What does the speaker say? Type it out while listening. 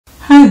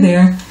Hi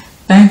there,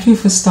 thank you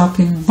for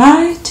stopping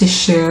by to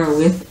share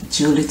with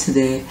Julie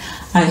today.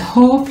 I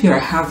hope you're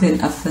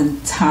having a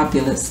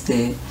fantabulous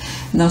day.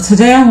 Now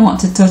today I want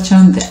to touch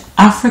on the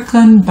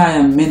African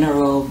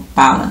biomineral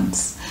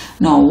balance.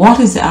 Now what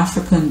is the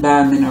African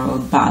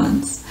biomineral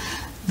balance?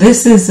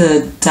 This is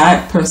a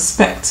diet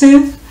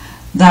perspective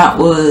that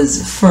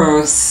was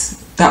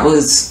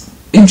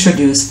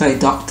introduced by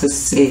Dr.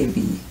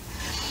 SEBI.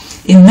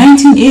 In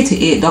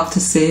 1988, Dr.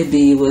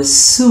 SEBI was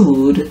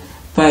sued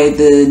by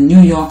the New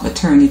York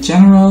Attorney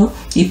General.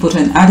 He put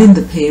an ad in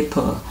the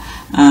paper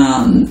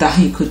that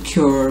he could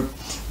cure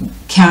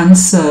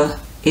cancer,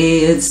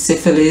 AIDS,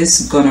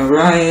 syphilis,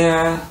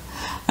 gonorrhea,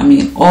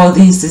 all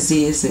these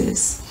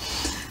diseases.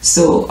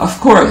 So, of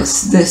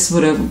course, this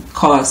would have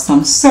caused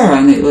some stir,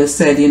 and it was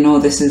said,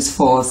 this is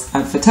false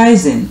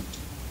advertising.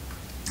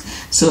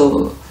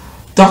 So,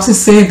 Dr.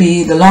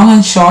 SEBI, the long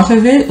and short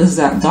of it is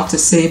that Dr.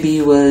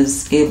 SEBI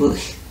was able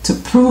to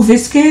prove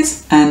his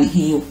case, and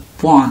he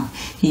won.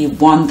 He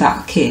won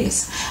that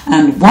case.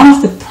 And one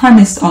of the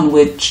premise on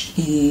which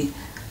he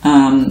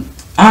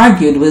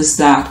argued was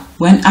that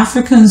when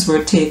Africans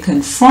were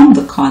taken from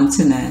the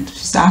continent,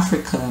 which is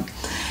Africa,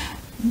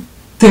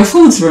 their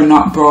foods were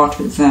not brought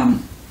with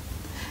them.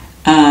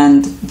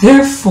 And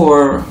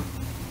therefore,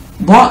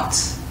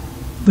 what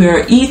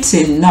we're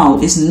eating now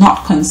is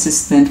not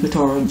consistent with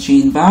our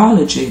gene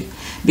biology,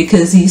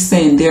 because he's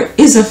saying there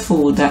is a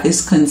food that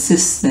is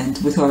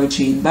consistent with our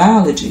gene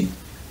biology.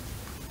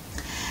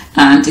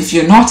 And if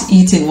you're not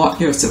eating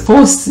what you're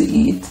supposed to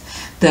eat,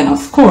 then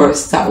of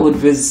course that would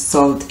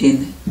result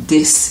in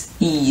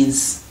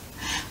dis-ease.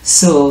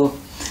 So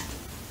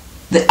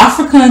the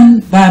African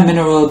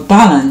biomineral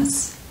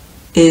balance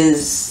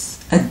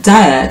is a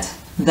diet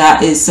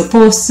that is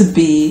supposed to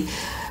be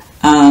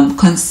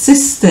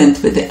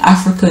consistent with the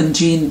African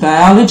gene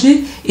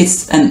biology.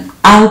 It's an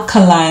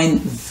alkaline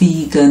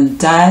vegan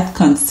diet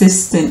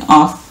consisting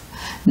of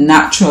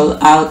natural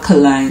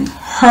alkaline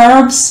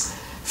herbs,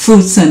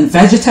 fruits and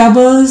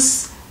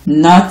vegetables,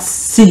 nuts,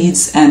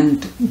 seeds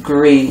and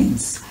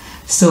grains.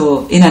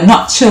 So in a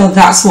nutshell,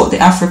 that's what the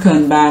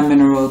African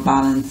biomineral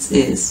balance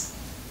is.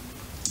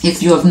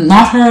 If you have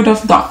not heard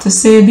of Dr.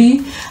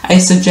 SEBI, I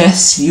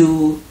suggest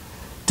you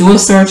do a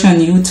search on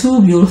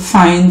YouTube. You'll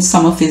find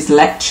some of his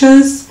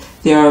lectures.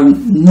 There are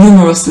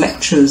numerous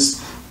lectures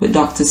with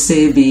Dr.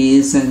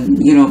 SEBI's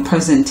and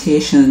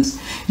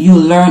presentations. You'll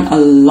learn a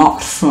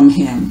lot from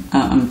him.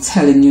 I'm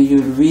telling you,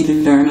 you'll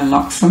really learn a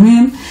lot from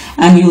him,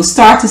 and you'll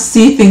start to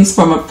see things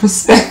from a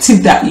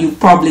perspective that you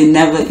probably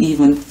never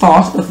even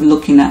thought of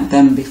looking at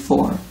them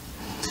before.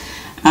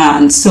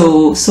 And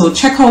so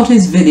check out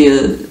his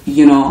video,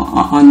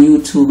 on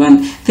YouTube.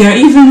 And there are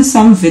even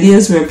some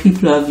videos where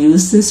people have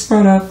used these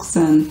products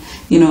and,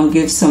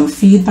 give some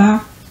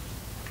feedback.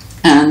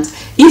 And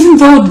even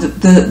though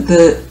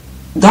the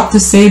Dr.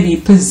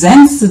 SEBI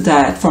presents the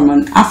diet from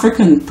an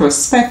African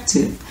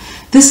perspective,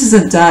 this is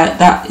a diet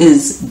that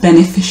is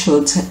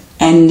beneficial to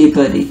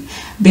anybody,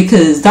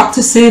 because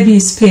Dr.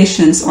 SEBI's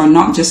patients are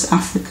not just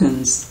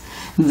Africans.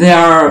 There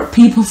are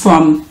people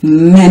from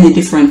many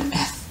different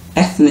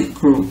ethnic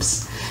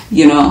groups,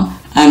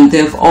 and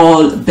they've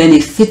all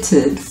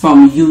benefited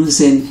from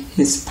using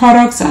his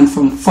products and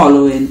from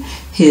following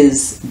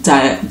his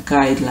diet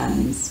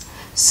guidelines.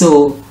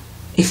 So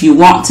if you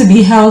want to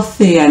be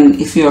healthy, and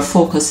if your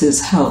focus is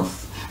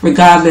health,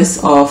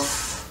 regardless of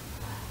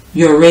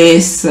your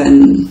race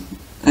and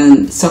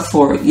so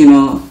forth,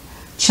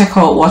 check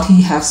out what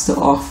he has to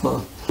offer.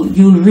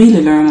 You'll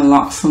really learn a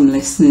lot from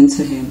listening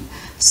to him.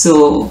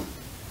 So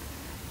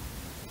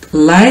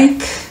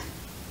like,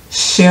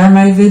 share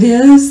my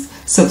videos,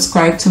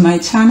 subscribe to my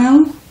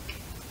channel.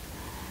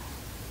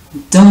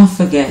 Don't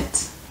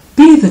forget,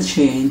 be the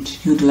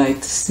change you'd like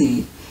to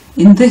see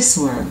in this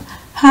world.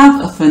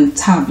 Have a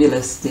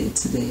fantabulous day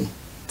today.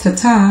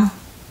 Ta-ta!